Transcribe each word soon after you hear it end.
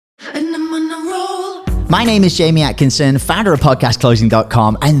My name is Jamie Atkinson, founder of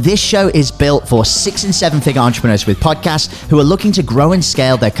podcastclosing.com, and this show is built for 6 and 7 figure entrepreneurs with podcasts who are looking to grow and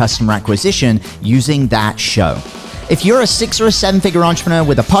scale their customer acquisition using that show. If you're a 6 or a 7 figure entrepreneur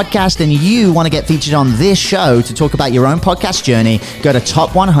with a podcast and you want to get featured on this show to talk about your own podcast journey, go to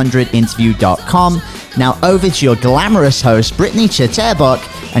top100interview.com. Now over to your glamorous host, Brittany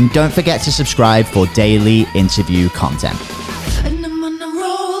Chatterbach, and don't forget to subscribe for daily interview content.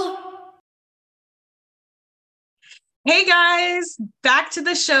 Hey guys, back to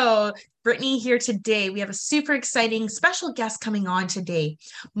the show. Brittany here today. We have a super exciting special guest coming on today,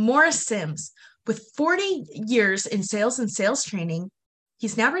 Morris Sims. With 40 years in sales and sales training,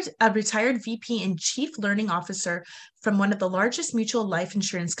 he's now a retired VP and Chief Learning Officer from one of the largest mutual life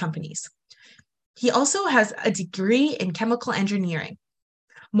insurance companies. He also has a degree in chemical engineering.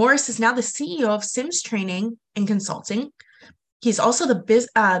 Morris is now the CEO of Sims Training and Consulting. He's also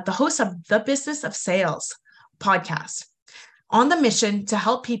the host of The Business of Sales podcast, on the mission to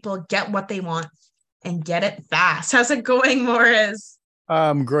help people get what they want and get it fast. How's it going, Morris?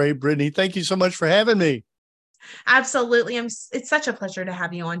 I'm great, Brittany. Thank you so much for having me. Absolutely. It's such a pleasure to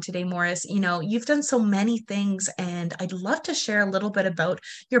have you on today, Morris. You know, you've done so many things, and I'd love to share a little bit about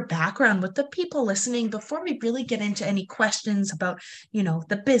your background with the people listening before we really get into any questions about, you know,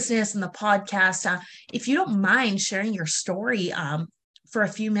 the business and the podcast. If you don't mind sharing your story for a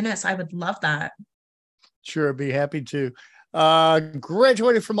few minutes, I would love that. Sure, I'd be happy to.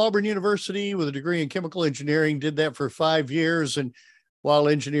 Graduated from Auburn University with a degree in chemical engineering, did that for 5 years. And while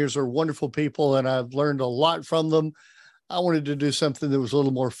engineers are wonderful people and I've learned a lot from them, I wanted to do something that was a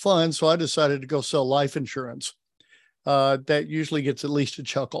little more fun. So I decided to go sell life insurance. That usually gets at least a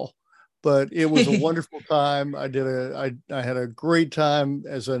chuckle, but it was a wonderful time. I had a great time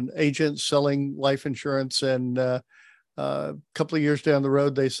as an agent selling life insurance, and a couple of years down the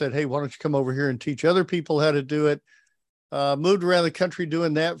road, they said, hey, why don't you come over here and teach other people how to do it? Moved around the country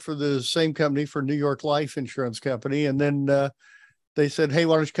doing that for the same company, for New York Life Insurance Company. And then they said, hey,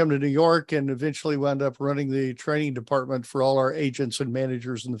 why don't you come to New York? And eventually wound up running the training department for all our agents and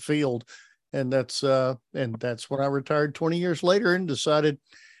managers in the field. And that's when I retired 20 years later and decided,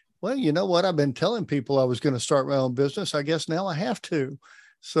 well, you know what? I've been telling people I was going to start my own business. I guess now I have to.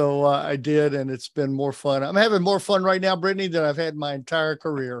 So I did, and it's been more fun. I'm having more fun right now, Brittany, than I've had my entire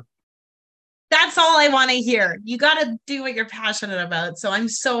career. That's all I want to hear. You got to do what you're passionate about. So I'm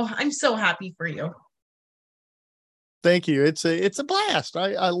so happy for you. Thank you. It's a blast.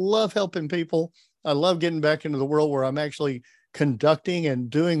 I love helping people. I love getting back into the world where I'm actually conducting and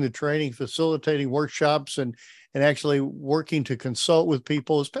doing the training, facilitating workshops, and actually working to consult with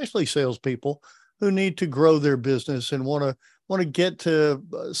people, especially salespeople who need to grow their business and want to get to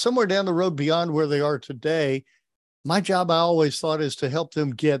somewhere down the road beyond where they are today. My job, I always thought, is to help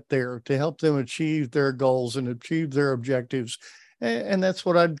them get there, to help them achieve their goals and achieve their objectives. And that's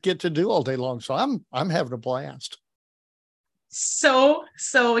what I get to do all day long. So I'm having a blast. So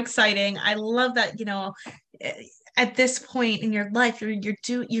exciting. I love that, you know, at this point in your life,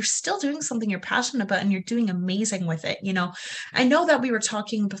 you're still doing something you're passionate about, and you're doing amazing with it. You know, I know that we were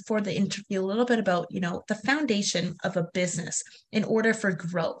talking before the interview a little bit about, you know, the foundation of a business in order for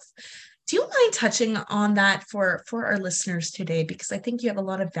growth. Do you mind touching on that for our listeners today? Because I think you have a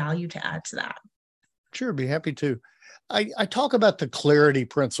lot of value to add to that. Sure, be happy to. I talk about the clarity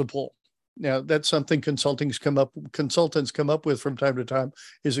principle. Now, that's something consultants come up with from time to time,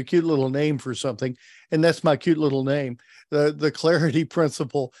 is a cute little name for something. And that's my cute little name, the clarity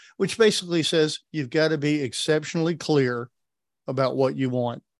principle, which basically says you've got to be exceptionally clear about what you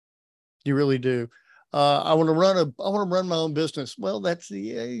want. You really do. I want to run my own business. Well,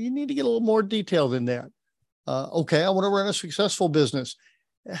 you need to get a little more detail than that. Okay, I want to run a successful business.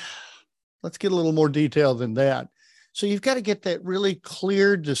 Let's get a little more detail than that. So you've got to get that really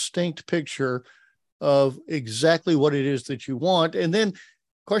clear, distinct picture of exactly what it is that you want. And then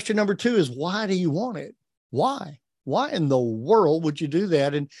question number 2 is, why do you want it? Why? Why in the world would you do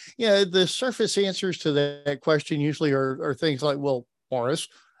that? And, you know, the surface answers to that question usually are things like, well, Morris,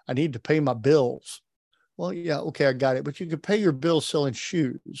 I need to pay my bills. Well, yeah, okay, I got it. But you could pay your bills selling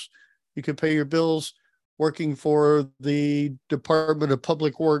shoes. You could pay your bills working for the Department of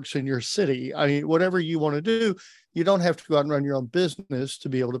Public Works in your city. I mean, whatever you want to do, you don't have to go out and run your own business to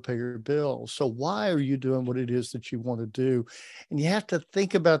be able to pay your bills. So why are you doing what it is that you want to do? And you have to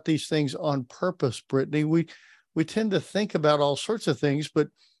think about these things on purpose, Brittany. We tend to think about all sorts of things, but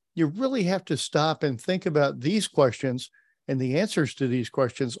you really have to stop and think about these questions and the answers to these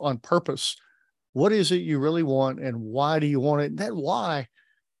questions on purpose. What is it you really want, and why do you want it? And that why,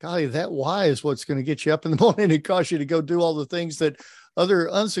 golly, that why is what's going to get you up in the morning and cause you to go do all the things that other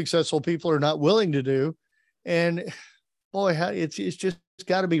unsuccessful people are not willing to do. And boy, it's just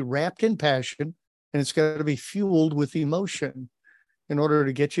got to be wrapped in passion, and it's got to be fueled with emotion in order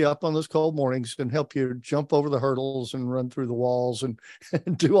to get you up on those cold mornings and help you jump over the hurdles and run through the walls and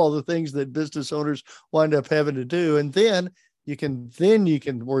do all the things that business owners wind up having to do. And then you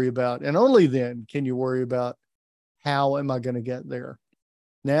can worry about, and only then can you worry about, how am I going to get there?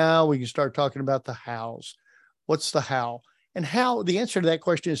 Now we can start talking about the hows. What's the how? And how, the answer to that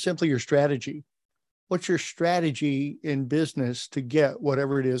question is simply your strategy. What's your strategy in business to get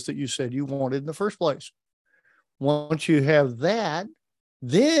whatever it is that you said you wanted in the first place? Once you have that,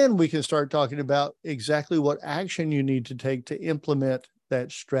 then we can start talking about exactly what action you need to take to implement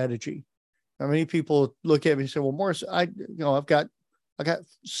that strategy. Now, many people look at me and say, well, Morris, I've got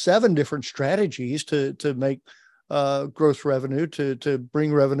 7 different strategies to make gross revenue, to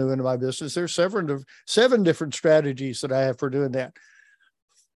bring revenue into my business. There's 7 different strategies that I have for doing that.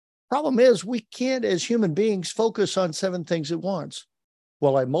 Problem is, we can't, as human beings, focus on 7 things at once.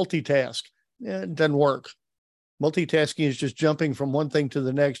 Well, I multitask. It doesn't work. Multitasking is just jumping from one thing to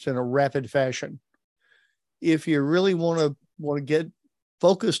the next in a rapid fashion. If you really want to get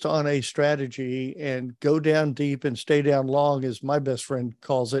focused on a strategy and go down deep and stay down long, as my best friend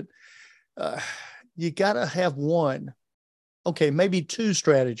calls it, you got to have 1, okay, maybe 2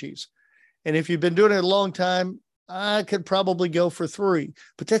 strategies. And if you've been doing it a long time, I could probably go for 3,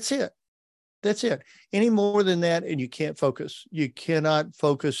 but that's it. That's it. Any more than that, and you can't focus. You cannot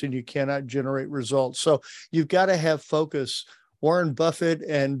focus, and you cannot generate results. So you've got to have focus. Warren Buffett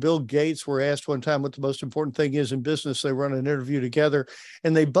and Bill Gates were asked one time what the most important thing is in business. They run an interview together,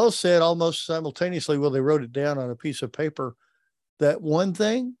 and they both said almost simultaneously, well, they wrote it down on a piece of paper, that one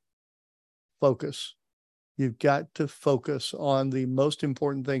thing, focus. You've got to focus on the most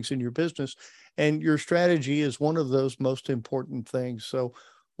important things in your business, and your strategy is one of those most important things. So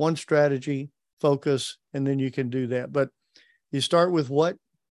one strategy, focus, and then you can do that. But you start with what,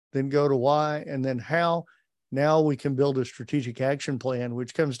 then go to why, and then how. Now we can build a strategic action plan,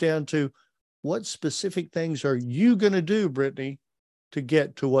 which comes down to what specific things are you going to do, Brittany, to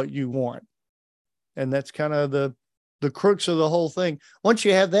get to what you want. And that's kind of the crux of the whole thing. Once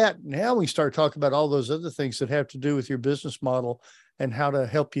you have that, now we start talking about all those other things that have to do with your business model and how to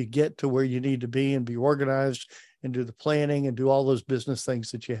help you get to where you need to be and be organized and do the planning and do all those business things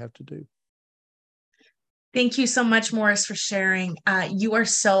that you have to do. Thank you so much, Morris, for sharing. You are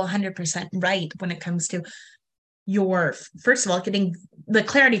so 100% right when it comes to your, first of all, getting the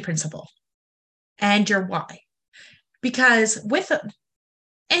clarity principle and your why. Because with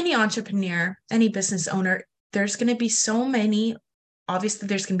any entrepreneur, any business owner, there's going to be so many, obviously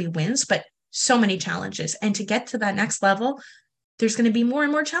there's going to be wins, but so many challenges. And to get to that next level, there's going to be more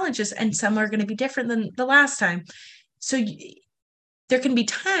and more challenges, and some are going to be different than the last time. So there can be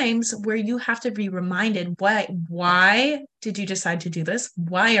times where you have to be reminded, why did you decide to do this?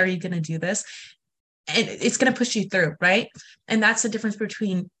 Why are you going to do this? And it's going to push you through, right? And that's the difference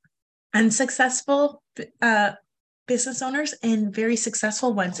between unsuccessful business owners and very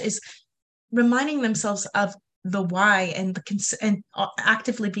successful ones, is reminding themselves of the why, and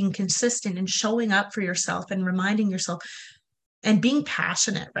actively being consistent and showing up for yourself and reminding yourself and being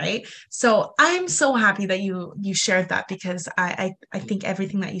passionate, right? So I'm so happy that you shared that, because I think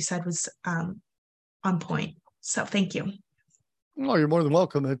everything that you said was on point. So thank you. Oh, you're more than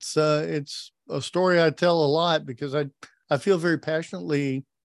welcome. It's a story I tell a lot because I feel very passionately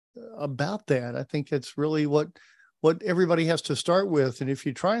about that. I think it's really what everybody has to start with. And if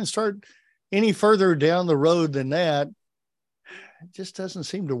you try and start any further down the road than that, it just doesn't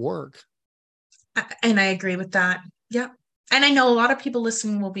seem to work. And I agree with that. Yeah. And I know a lot of people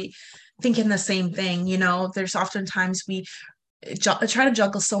listening will be thinking the same thing. You know, there's oftentimes we try to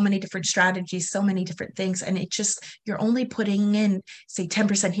juggle so many different strategies, so many different things. And it just, you're only putting in, say,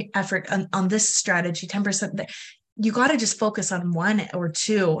 10% effort on this strategy, 10%. You got to just focus on 1 or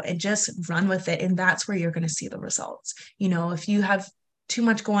 2 and just run with it. And that's where you're going to see the results. You know, if you have too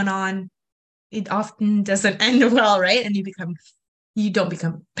much going on, it often doesn't end well, right? And you don't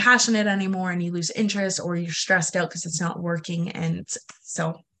become passionate anymore, and you lose interest, or you're stressed out because it's not working. And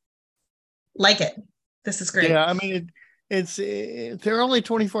so like it. This is great. Yeah. I mean, there are only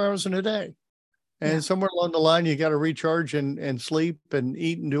 24 hours in a day, and somewhere along the line, you got to recharge and sleep and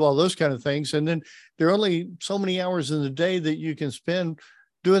eat and do all those kind of things. And then there are only so many hours in the day that you can spend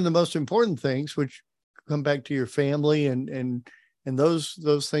doing the most important things, which come back to your family and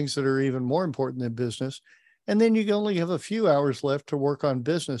those things that are even more important than business. And then you only have a few hours left to work on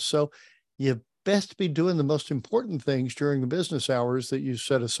business. So you best be doing the most important things during the business hours that you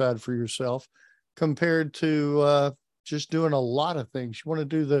set aside for yourself, compared to just doing a lot of things. You want to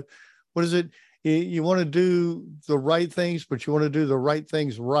do what is it? You want to do the right things, but you want to do the right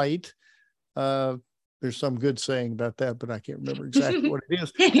things right. There's some good saying about that, but I can't remember exactly what it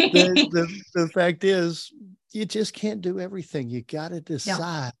is. The fact is, you just can't do everything. You got to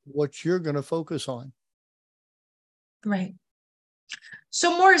decide what you're going to focus on. Right.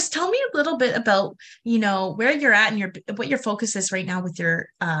 So Morris, tell me a little bit about, where you're at and what your focus is right now with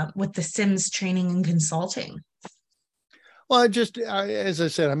with the Sims training and consulting. Well, as I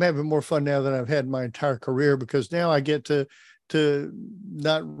said, I'm having more fun now than I've had my entire career, because now I get to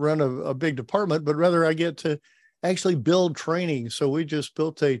not run a big department, but rather I get to actually build training. So we just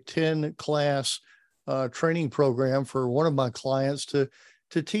built a 10-class training program for one of my clients to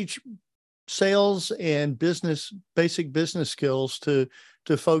teach sales and basic business skills to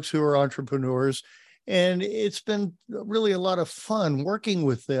folks who are entrepreneurs. And it's been really a lot of fun working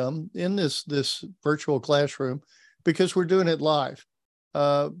with them in this virtual classroom, because we're doing it live.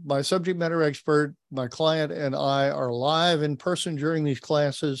 My subject matter expert, my client, and I are live in person during these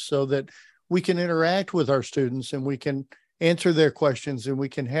classes so that we can interact with our students and we can answer their questions and we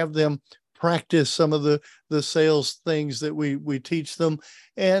can have them practice some of the sales things that we teach them.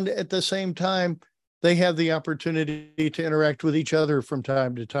 And at the same time, they have the opportunity to interact with each other from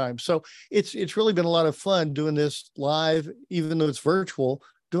time to time. So it's really been a lot of fun doing this live, even though it's virtual,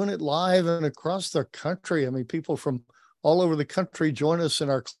 doing it live and across the country. I mean, people from all over the country join us in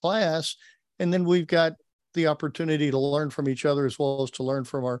our class, and then we've got the opportunity to learn from each other as well as to learn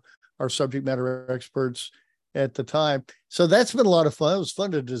from our subject matter experts at the time. So that's been a lot of fun. It was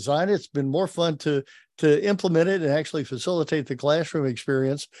fun to design it. It's been more fun to implement it and actually facilitate the classroom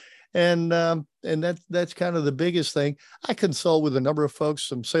experience. And that's kind of the biggest thing. I consult with a number of folks,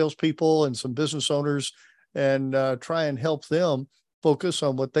 some salespeople and some business owners, and try and help them focus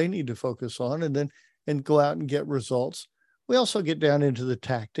on what they need to focus on, and go out and get results. We also get down into the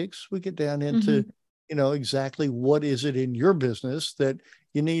tactics. We get down into, exactly what is it in your business that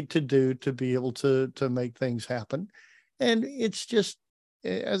you need to do to be able to make things happen. And it's just,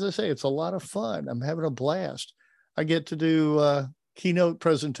 as I say, it's a lot of fun. I'm having a blast. I get to do keynote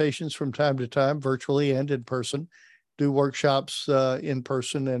presentations from time to time, virtually and in person, do workshops in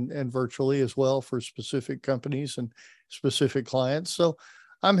person and virtually as well for specific companies and specific clients. So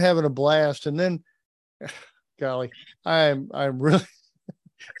I'm having a blast. And then, golly, I'm really,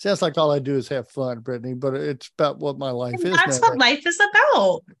 sounds like all I do is have fun, Brittany, but it's about what my life is. That's what life is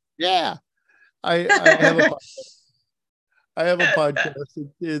about. Yeah. I have a I have a podcast.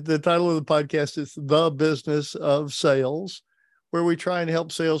 The title of the podcast is The Business of Sales, where we try and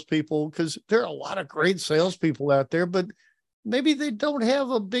help salespeople, because there are a lot of great salespeople out there, but maybe they don't have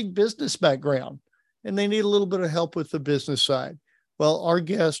a big business background and they need a little bit of help with the business side. Well, our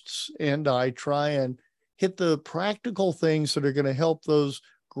guests and I try and hit the practical things that are going to help those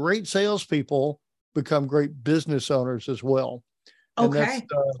great salespeople become great business owners as well. Okay. And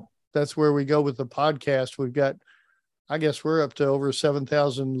that's where we go with the podcast. We've got, I guess we're up to over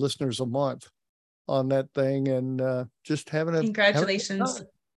 7,000 listeners a month on that thing, and just congratulations.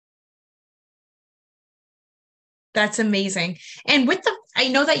 That's amazing. And I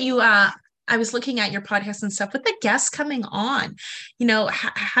know that you, I was looking at your podcast and stuff with the guests coming on,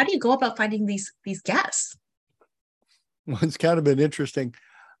 how do you go about finding these guests? Well, it's kind of been interesting.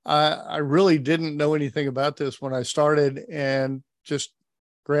 I really didn't know anything about this when I started, and just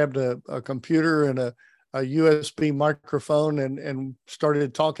grabbed a computer and a USB microphone and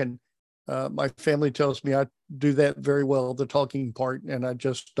started talking. My family tells me I do that very well, the talking part, and I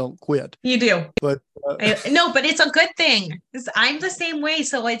just don't quit. You do. But no, but it's a good thing. I'm the same way,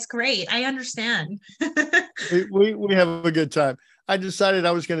 so it's great. I understand. we have a good time. I decided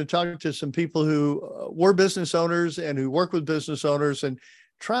I was going to talk to some people who were business owners and who work with business owners, and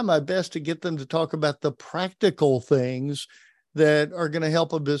try my best to get them to talk about the practical things that are going to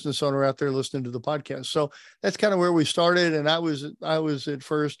help a business owner out there listening to the podcast. So that's kind of where we started. And I was at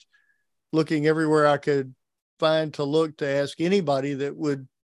first looking everywhere I could find to look to ask anybody that would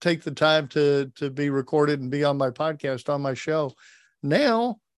take the time to be recorded and be on my podcast, on my show.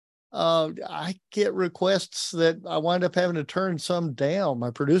 Now, I get requests that I wind up having to turn some down. My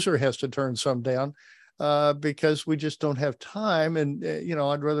producer has to turn some down because we just don't have time. And,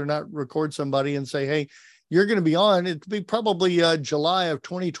 I'd rather not record somebody and say, hey, you're going to be on. It'd be probably July of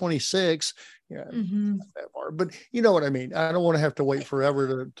 2026. Yeah, not that far, but you know what I mean. I don't want to have to wait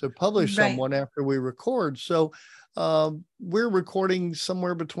forever to publish someone after we record. So we're recording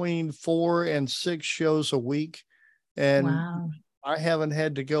somewhere between 4 and 6 shows a week. And wow. I haven't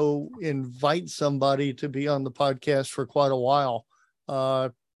had to go invite somebody to be on the podcast for quite a while.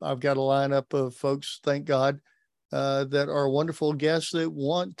 I've got a lineup of folks, thank God, that are wonderful guests that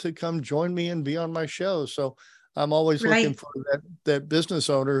want to come join me and be on my show. So I'm always looking for that business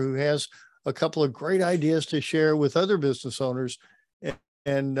owner who has a couple of great ideas to share with other business owners.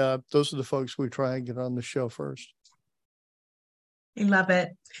 And those are the folks we try and get on the show first. I love it.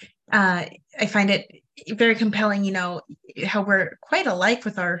 I find it very compelling, how we're quite alike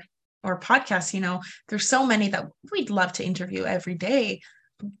with our podcasts. There's so many that we'd love to interview every day.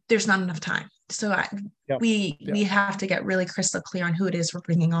 There's not enough time. So we have to get really crystal clear on who it is we're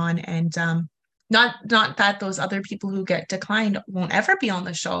bringing on. And not that those other people who get declined won't ever be on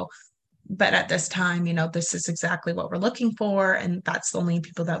the show. But at this time, this is exactly what we're looking for. And that's the only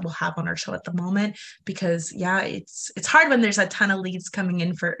people that we'll have on our show at the moment, because it's hard when there's a ton of leads coming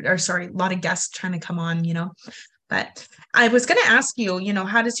in a lot of guests trying to come on, But I was going to ask you,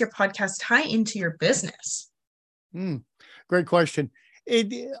 how does your podcast tie into your business? Great question.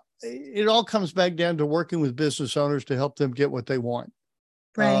 It all comes back down to working with business owners to help them get what they want.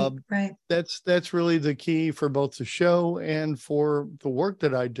 Right. That's really the key for both the show and for the work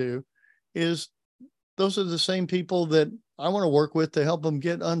that I do. Is those are the same people that I want to work with to help them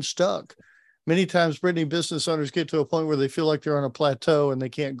get unstuck. Many times, Brittany, business owners get to a point where they feel like they're on a plateau and they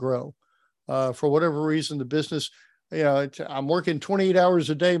can't grow. For whatever reason, the business, I'm working 28 hours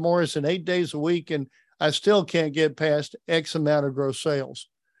a day, Morris, and 8 days a week, and I still can't get past X amount of gross sales.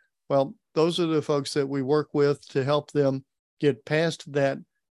 Well, those are the folks that we work with to help them get past that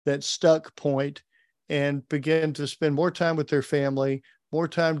stuck point and begin to spend more time with their family, more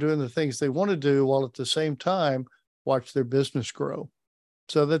time doing the things they want to do, while at the same time watch their business grow.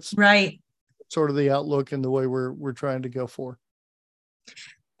 So that's right. Sort of the outlook and the way we're trying to go for.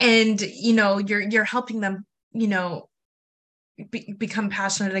 And you're helping them, become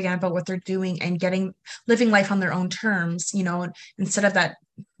passionate again about what they're doing and living life on their own terms, instead of that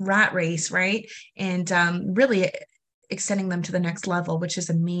rat race, right? And really extending them to the next level, which is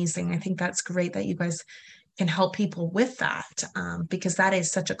amazing. I think that's great that you guys can help people with that, because that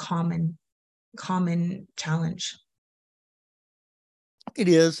is such a common challenge. It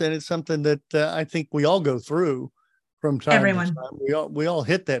is, and it's something that I think we all go through from time to time. We all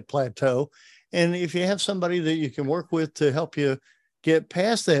hit that plateau, and if you have somebody that you can work with to help you get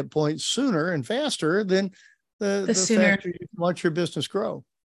past that point sooner and faster, then the sooner faster you watch your business grow.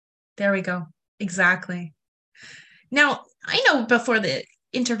 There we go. Exactly. Now, I know before the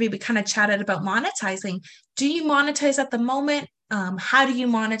interview, we kind of chatted about monetizing. Do you monetize at the moment? How do you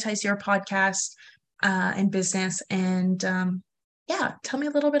monetize your podcast and business? And tell me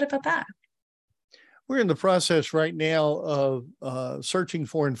a little bit about that. We're in the process right now of searching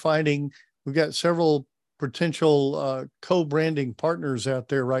for and finding. We've got several potential co-branding partners out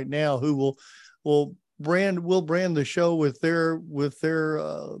there right now who will brand the show with their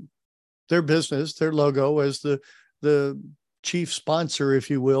business, their logo as the chief sponsor,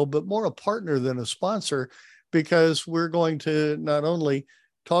 if you will, but more a partner than a sponsor, because we're going to not only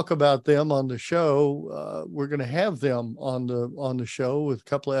talk about them on the show, we're going to have them on the show with a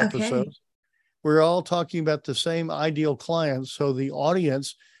couple of episodes. Okay. We're all talking about the same ideal clients. So the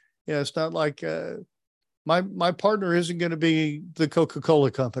audience, it's not like my partner isn't going to be the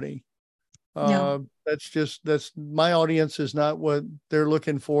Coca-Cola company. No. That's my audience is not what they're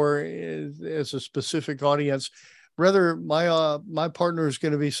looking for as a specific audience. Rather, my partner is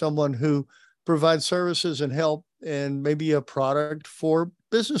going to be someone who provides services and help and maybe a product for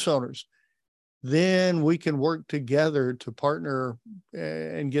business owners. Then we can work together to partner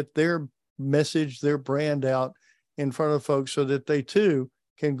and get their message, their brand out in front of folks so that they too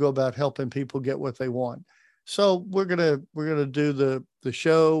can go about helping people get what they want. So we're gonna do the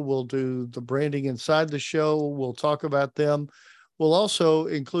show. We'll do the branding inside the show. We'll talk about them. We'll also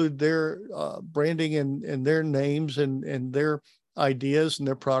include their branding and their names and their ideas and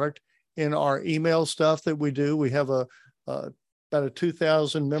their product in our email stuff that we do. We have about a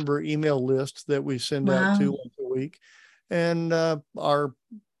 2,000 member email list that we send out to once a week. And our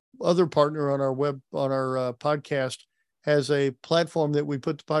other partner on our podcast has a platform that we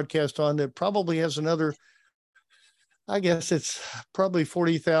put the podcast on that probably has another, I guess it's probably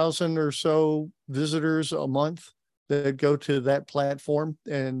 40,000 or so visitors a month that go to that platform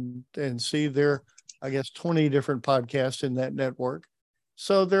and see their, I guess, 20 different podcasts in that network.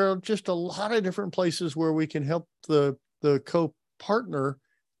 So there are just a lot of different places where we can help the co-partner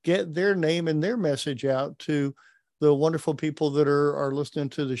get their name and their message out to the wonderful people that are listening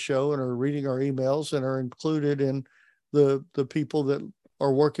to the show and are reading our emails and are included in the people that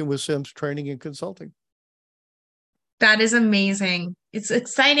are working with Sims training and consulting. That is amazing. It's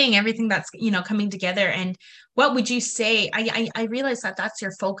exciting, everything that's, coming together. And what would you say? I realize that that's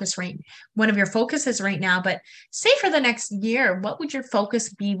your focus, right? One of your focuses right now, but say for the next year, what would your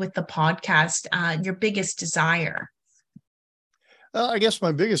focus be with the podcast? Your biggest desire? I guess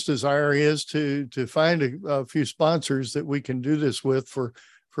my biggest desire is to find a few sponsors that we can do this with for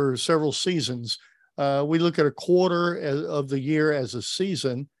several seasons. We look at a quarter of the year as a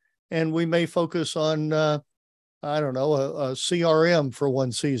season, and we may focus on I don't know, a CRM for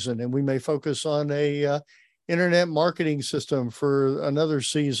one season, and we may focus on a internet marketing system for another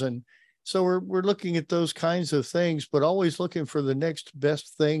season. So we're looking at those kinds of things, but always looking for the next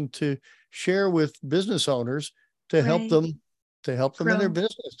best thing to share with business owners to help them in their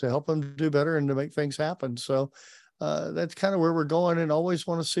business, to help them do better and to make things happen. So that's kind of where we're going, and always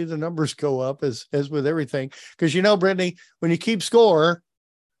want to see the numbers go up as with everything. Because, Brittany, when you keep score,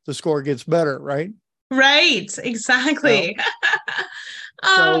 the score gets better, right? Right, exactly.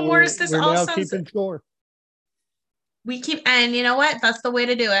 So Morris, this all now sounds keeping score. And you know what? That's the way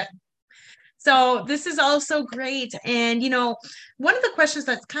to do it. So this is also great. And one of the questions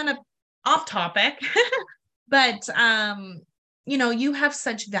that's kind of off topic, but you have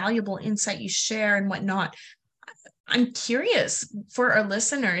such valuable insight you share and whatnot. I'm curious for our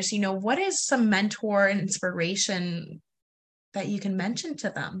listeners, what is some mentor and inspiration that you can mention to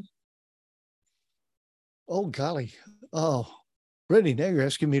them? Oh, golly. Oh, Brittany, now you're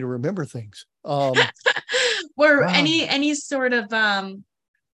asking me to remember things. Or wow. any sort of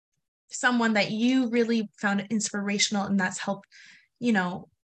someone that you really found inspirational and that's helped,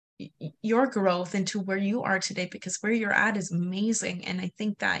 your growth into where you are today, because where you're at is amazing. And I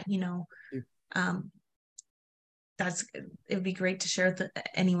think that, it would be great to share with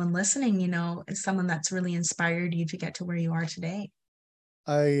anyone listening, someone that's really inspired you to get to where you are today.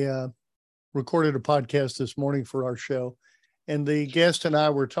 I recorded a podcast this morning for our show, and the guest and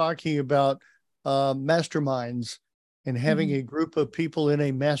I were talking about masterminds and having a group of people in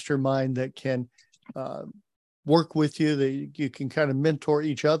a mastermind that can work with you, that you can kind of mentor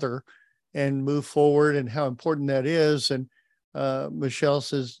each other and move forward, and how important that is. And Michelle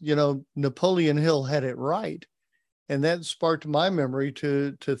says, Napoleon Hill had it right. And that sparked my memory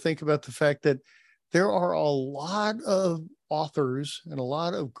to think about the fact that there are a lot of authors and a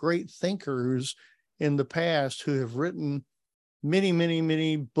lot of great thinkers in the past who have written many, many,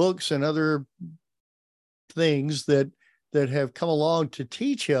 many books and other things that have come along to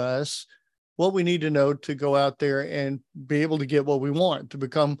teach us what we need to know to go out there and be able to get what we want, to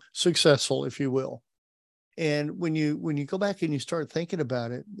become successful, if you will. And when you go back and you start thinking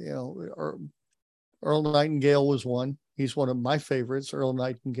about it, Earl Nightingale was one. He's one of my favorites, Earl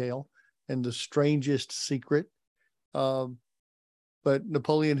Nightingale and The Strangest Secret. But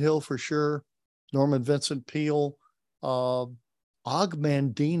Napoleon Hill for sure, Norman Vincent Peale, Og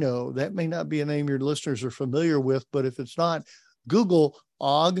Mandino. That may not be a name your listeners are familiar with, but if it's not, Google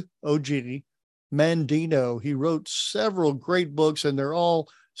Og, O-G, Mandino. He wrote several great books, and they're all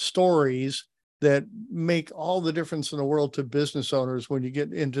stories that make all the difference in the world to business owners when you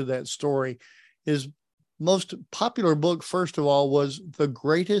get into that story. His most popular book, first of all, was The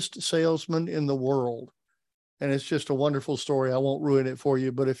Greatest Salesman in the World. And it's just a wonderful story. I won't ruin it for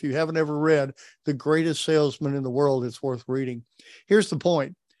you, but if you haven't ever read The Greatest Salesman in the World, it's worth reading. Here's the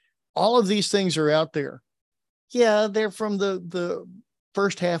point. All of these things are out there. Yeah, they're from the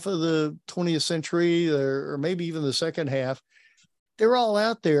first half of the 20th century, or maybe even the second half. They're all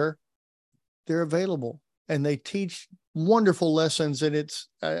out there. They're available, and they teach wonderful lessons. And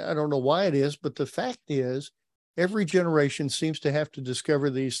I don't know why it is, but the fact is every generation seems to have to discover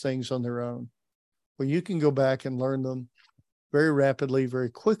these things on their own. Well, you can go back and learn them very rapidly, very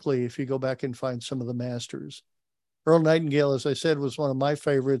quickly, if you go back and find some of the masters. Earl Nightingale, as I said, was one of my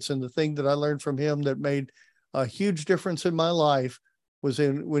favorites. And the thing that I learned from him that made a huge difference in my life was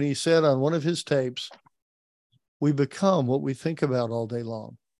when he said on one of his tapes, "We become what we think about all day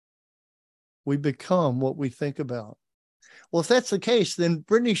long." We become what we think about. Well, if that's the case, then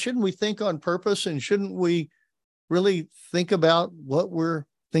Brittany, shouldn't we think on purpose, and shouldn't we really think about what we're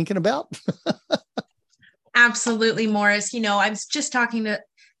thinking about? Absolutely, Morris. I was just talking to,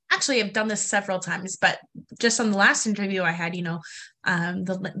 actually, I've done this several times, but just on the last interview I had,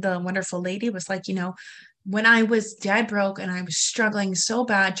 the wonderful lady was like, when I was dead broke and I was struggling so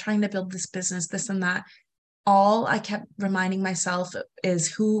bad trying to build this business, this and that, all I kept reminding myself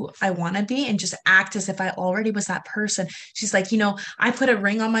is who I want to be, and just act as if I already was that person. She's like, I put a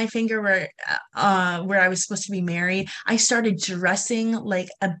ring on my finger where I was supposed to be married. I started dressing like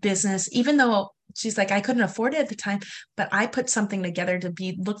a business, even though she's like, I couldn't afford it at the time, but I put something together to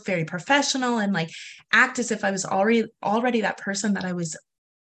look very professional and like act as if I was already that person that I was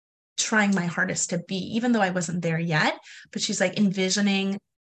trying my hardest to be, even though I wasn't there yet. But she's like envisioning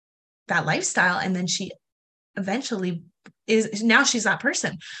that lifestyle. And then she eventually now she's that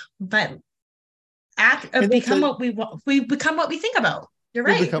person. But become what we become what we think about. You're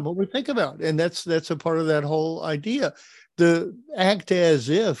right. We become what we think about. And that's a part of that whole idea. The act as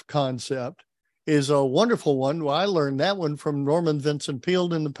if concept is a wonderful one. Well, I learned that one from Norman Vincent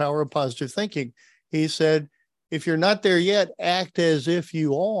Peale in The Power of Positive Thinking. He said, if you're not there yet, act as if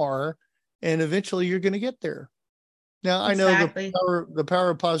you are, and eventually you're going to get there. Now, I know the power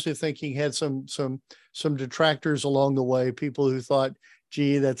of positive thinking had some detractors along the way, people who thought,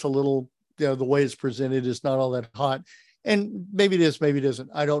 gee, that's a little, the way it's presented is not all that hot. And maybe it is, maybe it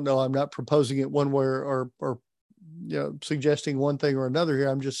isn't. I don't know. I'm not proposing it one way or suggesting one thing or another here.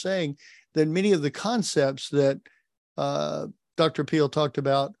 I'm just saying that many of the concepts that Dr. Peale talked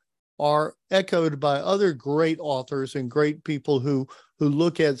about are echoed by other great authors and great people who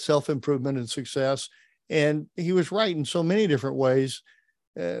look at self-improvement and success. And he was right in so many different ways.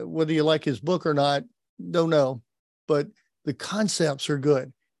 Whether you like his book or not, don't know. But the concepts are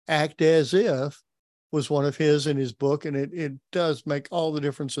good. Act as if was one of his in his book, and it does make all the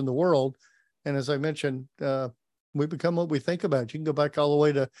difference in the world. And as I mentioned, we become what we think about. You can go back all the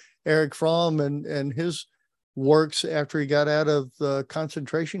way to Erich Fromm and his works after he got out of the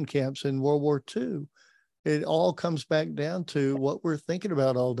concentration camps in World War II. It all comes back down to what we're thinking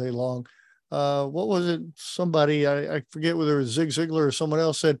about all day long. What was it? Somebody, I forget whether it was Zig Ziglar or someone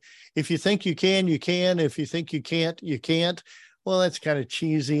else said, if you think you can, you can. If you think you can't, you can't. Well, that's kind of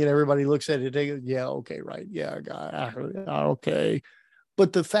cheesy, and everybody looks at it. They go, yeah, okay, right. Yeah, okay.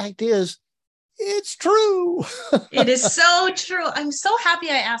 But the fact is, it's true. It is so true. I'm so happy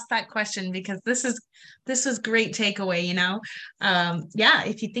I asked that question, because this is great takeaway,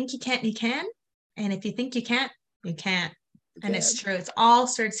 if you think you can't, you can. And if you think you can't, you can't. And it's true. It's all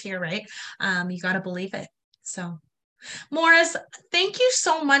starts here, right? You got to believe it. So Morris, thank you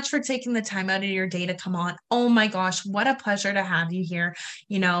so much for taking the time out of your day to come on. Oh my gosh, what a pleasure to have you here.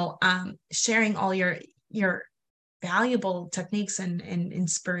 Sharing all your valuable techniques and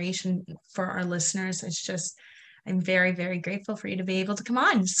inspiration for our listeners. It's just, I'm very, very grateful for you to be able to come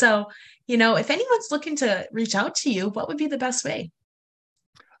on. So, if anyone's looking to reach out to you, what would be the best way?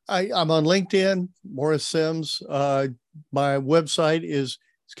 I'm on LinkedIn, Morris Sims. My website it's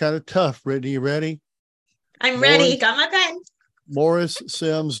kind of tough. Brittany, you ready? I'm ready. Got my pen.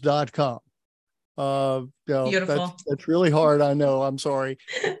 MorrisSims.com. Beautiful. That's really hard. I know. I'm sorry.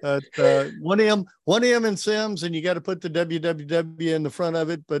 One M in Sims, and you got to put the www in the front of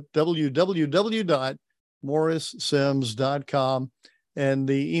it, but www.morrissims.com. And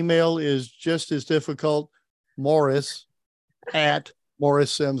the email is just as difficult,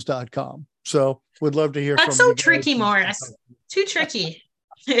 morris@morrissims.com. So would love to hear from you. That's so tricky, Morris. Too tricky.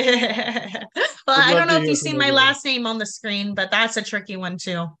 Well, I don't know if you've seen my last name on the screen, but that's a tricky one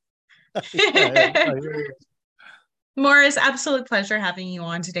too. Morris, absolute pleasure having you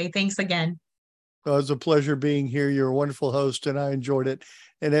on today. Thanks again. It was a pleasure being here. You're a wonderful host, and I enjoyed it.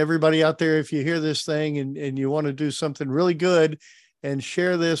 And everybody out there, if you hear this thing and you want to do something really good and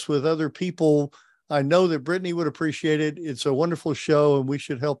share this with other people, I know that Brittany would appreciate it. It's a wonderful show, and we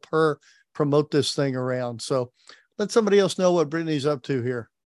should help her promote this thing around. So let somebody else know what Brittany's up to here.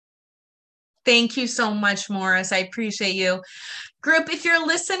 Thank you so much, Morris. I appreciate you. Group, if you're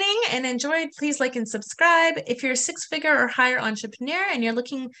listening and enjoyed, please like and subscribe. If you're a six-figure or higher entrepreneur and you're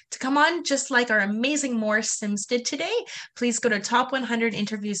looking to come on just like our amazing Morris Sims did today, please go to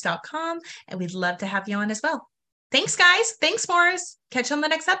top100interviews.com, and we'd love to have you on as well. Thanks, guys. Thanks, Morris. Catch you on the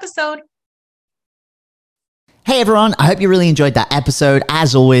next episode. Hey everyone, I hope you really enjoyed that episode.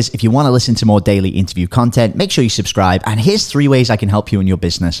 As always, if you want to listen to more daily interview content, make sure you subscribe. And here's 3 ways I can help you in your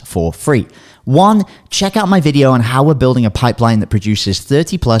business for free. 1, check out my video on how we're building a pipeline that produces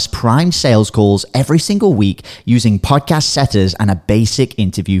 30 plus prime sales calls every single week using podcast setters and a basic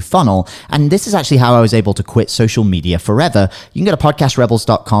interview funnel. And this is actually how I was able to quit social media forever. You can go to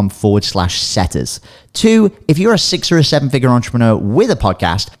podcastrebels.com/setters. 2, if you're a 6 or a 7-figure entrepreneur with a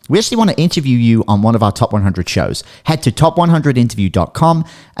podcast, we actually want to interview you on one of our top 100 shows. Head to top100interview.com.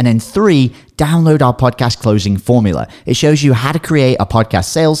 And then 3, download our podcast closing formula. It shows you how to create a podcast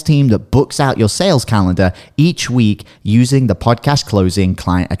sales team that books out your sales calendar each week using the podcast closing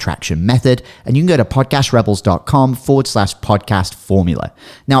client attraction method. And you can go to podcastrebels.com/podcast formula.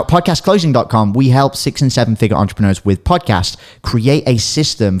 Now at podcastclosing.com, we help 6 and 7-figure entrepreneurs with podcasts create a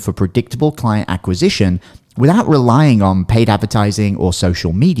system for predictable client acquisition without relying on paid advertising or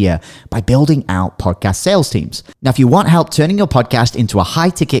social media by building out podcast sales teams. Now, if you want help turning your podcast into a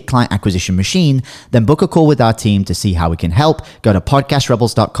high-ticket client acquisition machine, then book a call with our team to see how we can help. Go to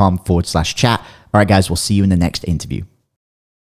podcastrebels.com/chat. All right, guys, we'll see you in the next interview.